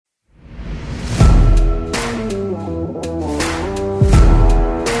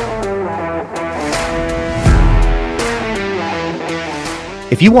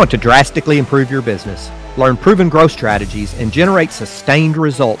If you want to drastically improve your business, learn proven growth strategies, and generate sustained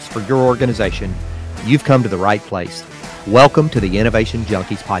results for your organization, you've come to the right place. Welcome to the Innovation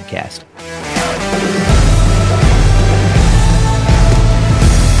Junkies podcast.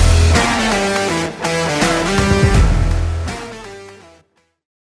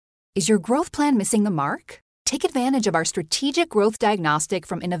 Is your growth plan missing the mark? Take advantage of our strategic growth diagnostic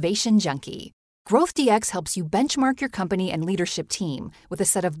from Innovation Junkie. GrowthDX helps you benchmark your company and leadership team with a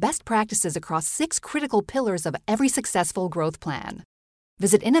set of best practices across 6 critical pillars of every successful growth plan.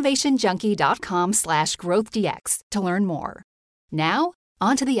 Visit innovationjunkie.com/growthdx to learn more. Now,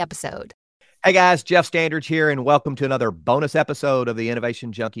 on to the episode. Hey guys, Jeff Standridge here, and welcome to another bonus episode of the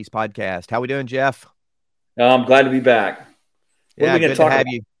Innovation Junkies podcast. How we doing, Jeff? I'm glad to be back. What are we going to talk about?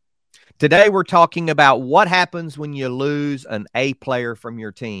 You. Today, we're talking about what happens when you lose an A player from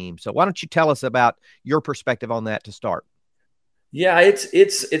your team. So why don't you tell us about your perspective on that to start? Yeah,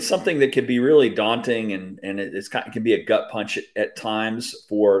 it's something that can be really daunting, and it can be a gut punch at times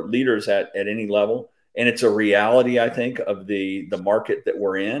for leaders at any level. And it's a reality, I think, of the market that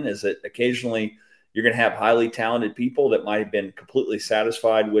we're in, is that occasionally you're going to have highly talented people that might have been completely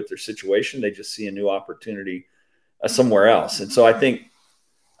satisfied with their situation. They just see a new opportunity somewhere else. And so I think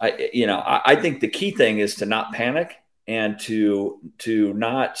the key thing is to not panic and to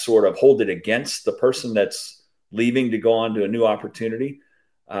not sort of hold it against the person that's leaving to go on to a new opportunity.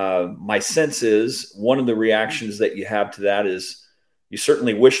 My sense is one of the reactions that you have to that is you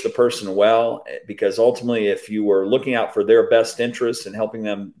certainly wish the person well, because ultimately, if you were looking out for their best interests and helping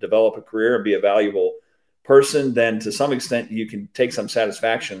them develop a career and be a valuable person, then to some extent you can take some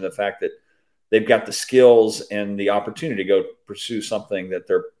satisfaction in the fact that they've got the skills and the opportunity to go pursue something that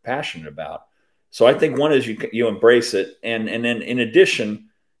they're passionate about. So I think one is you embrace it. And then in addition,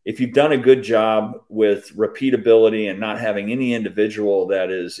 if you've done a good job with repeatability and not having any individual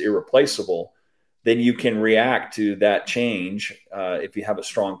that is irreplaceable, then you can react to that change if you have a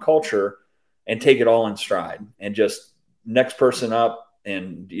strong culture and take it all in stride and just next person up,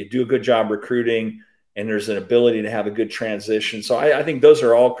 and you do a good job recruiting, and there's an ability to have a good transition. So I think those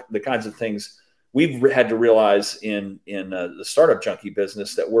are all the kinds of things we've had to realize in the startup junkie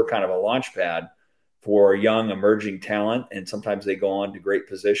business, that we're kind of a launch pad for young emerging talent. And sometimes they go on to great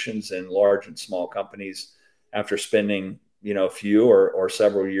positions in large and small companies after spending, a few or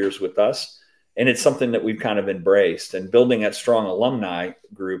several years with us. And it's something that we've kind of embraced, and building that strong alumni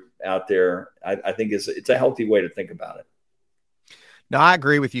group out there, I think it's a healthy way to think about it. No, I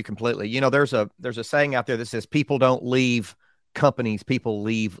agree with you completely. There's a saying out there that says people don't leave companies, people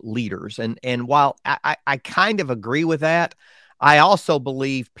leave leaders. And while I kind of agree with that, I also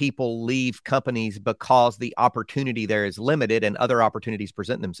believe people leave companies because the opportunity there is limited and other opportunities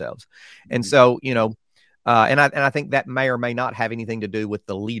present themselves. And so, and I think that may or may not have anything to do with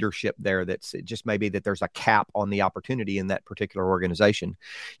the leadership there. It just may be that there's a cap on the opportunity in that particular organization.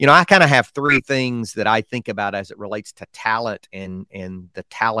 I kind of have 3 things that I think about as it relates to talent and the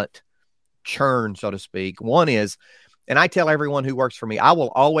talent churn, so to speak. One is, and I tell everyone who works for me, I will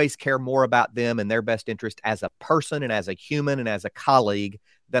always care more about them and their best interest as a person and as a human and as a colleague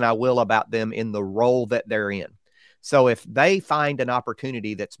than I will about them in the role that they're in. So if they find an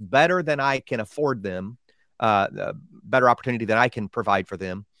opportunity that's better than I can afford them, a better opportunity than I can provide for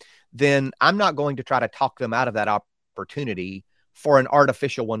them, then I'm not going to try to talk them out of that opportunity for an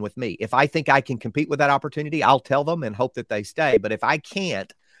artificial one with me. If I think I can compete with that opportunity, I'll tell them and hope that they stay. But if I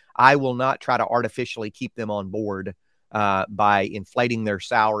can't, I will not try to artificially keep them on board by inflating their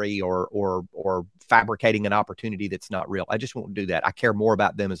salary or fabricating an opportunity that's not real. I just won't do that. I care more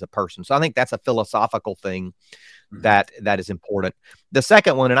about them as a person. So I think that's a philosophical thing that is important. The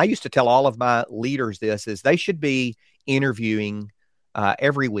second one, and I used to tell all of my leaders this, is they should be interviewing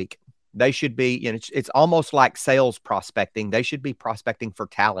every week. They should be, it's almost like sales prospecting. They should be prospecting for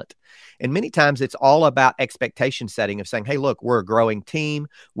talent. And many times it's all about expectation setting of saying, hey, look, we're a growing team.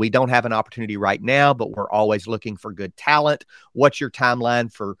 We don't have an opportunity right now, but we're always looking for good talent. What's your timeline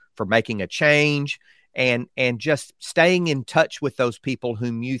for making a change? And just staying in touch with those people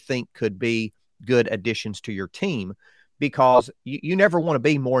whom you think could be good additions to your team, because you never want to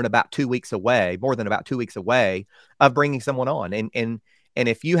be more than about 2 weeks away of bringing someone on. And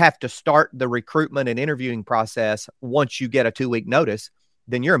if you have to start the recruitment and interviewing process once you get a 2-week notice,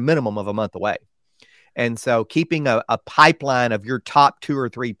 then you're a minimum of a month away. And so keeping a pipeline of your top 2 or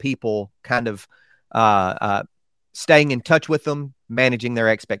 3 people, kind of staying in touch with them, managing their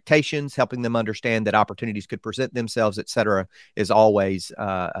expectations, helping them understand that opportunities could present themselves, et cetera, is always,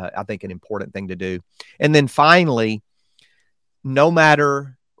 I think, an important thing to do. And then finally, no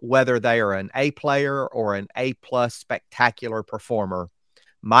matter whether they are an A player or an A+ spectacular performer,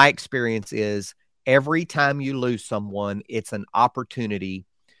 my experience is every time you lose someone, it's an opportunity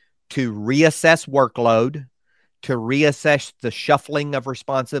to reassess workload, to reassess the shuffling of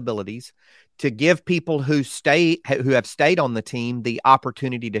responsibilities, to give people who have stayed on the team the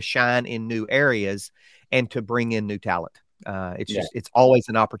opportunity to shine in new areas and to bring in new talent. It's always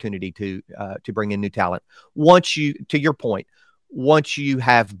an opportunity to bring in new talent. Once you, to your point, once you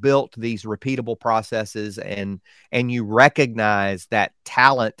have built these repeatable processes and you recognize that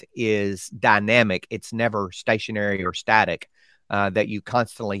talent is dynamic, it's never stationary or static, that you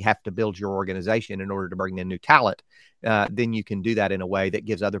constantly have to build your organization in order to bring in new talent, then you can do that in a way that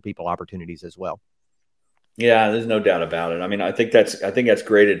gives other people opportunities as well. Yeah, there's no doubt about it. I mean, I think that's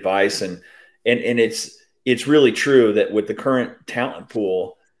great advice, and it's really true that with the current talent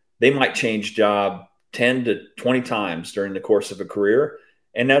pool, they might change job 10 to 20 times during the course of a career.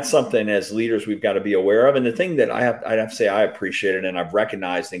 And that's something as leaders we've got to be aware of. And the thing that I'd have to say I appreciate it and I've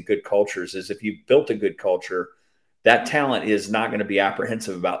recognized in good cultures is if you've built a good culture, that talent is not going to be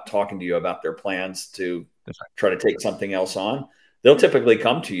apprehensive about talking to you about their plans to try to take something else on. They'll typically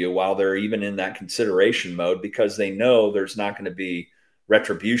come to you while they're even in that consideration mode because they know there's not going to be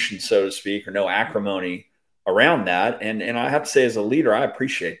retribution, so to speak, or no acrimony around that. And I have to say, as a leader, I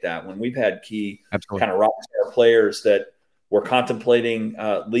appreciate that. When we've had key kind of rock star players that were contemplating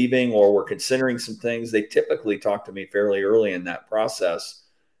leaving or were considering some things, they typically talk to me fairly early in that process.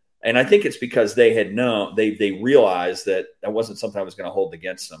 And I think it's because they had known, they realized that wasn't something I was going to hold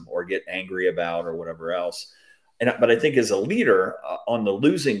against them or get angry about or whatever else. But I think as a leader on the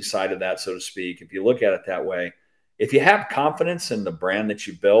losing side of that, so to speak, if you look at it that way, if you have confidence in the brand that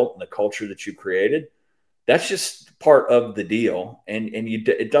you built and the culture that you created, that's just part of the deal. And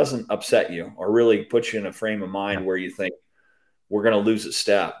it doesn't upset you or really put you in a frame of mind where you think we're going to lose a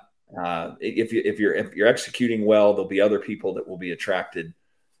step. If you're executing well, there'll be other people that will be attracted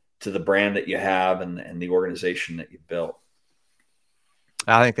to the brand that you have and the organization that you've built.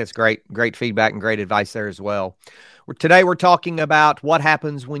 I think that's great feedback and great advice there as well. Today we're talking about what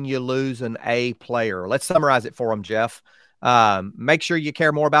happens when you lose an A player. Let's summarize it for them, Jeff. Make sure you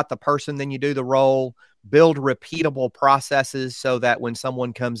care more about the person than you do the role. Build repeatable processes so that when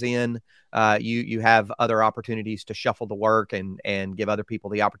someone comes in, you have other opportunities to shuffle the work and give other people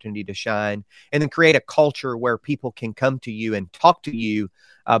the opportunity to shine. And then create a culture where people can come to you and talk to you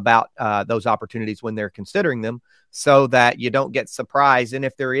about those opportunities when they're considering them, so that you don't get surprised. And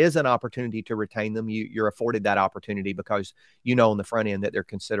if there is an opportunity to retain them, you're afforded that opportunity because you know on the front end that they're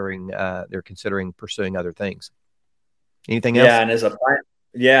considering pursuing other things. Anything else? Yeah, and as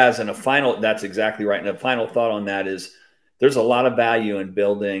a final, that's exactly right. And a final thought on that is there's a lot of value in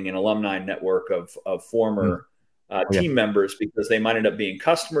building an alumni network of former team members, because they might end up being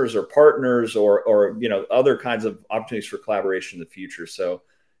customers or partners or other kinds of opportunities for collaboration in the future. So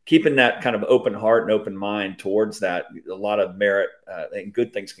keeping that kind of open heart and open mind towards that, a lot of merit and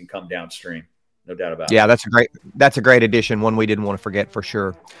good things can come downstream. No doubt about it. Yeah, that's a great addition. One we didn't want to forget for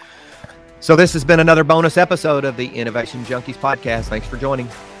sure. So this has been another bonus episode of the Innovation Junkies podcast. Thanks for joining.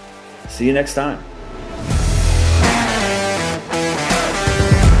 See you next time.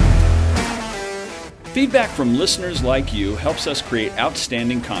 Feedback from listeners like you helps us create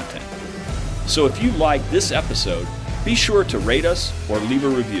outstanding content. So if you like this episode, be sure to rate us or leave a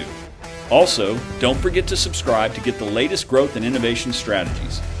review. Also, don't forget to subscribe to get the latest growth and innovation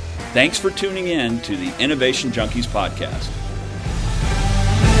strategies. Thanks for tuning in to the Innovation Junkies podcast.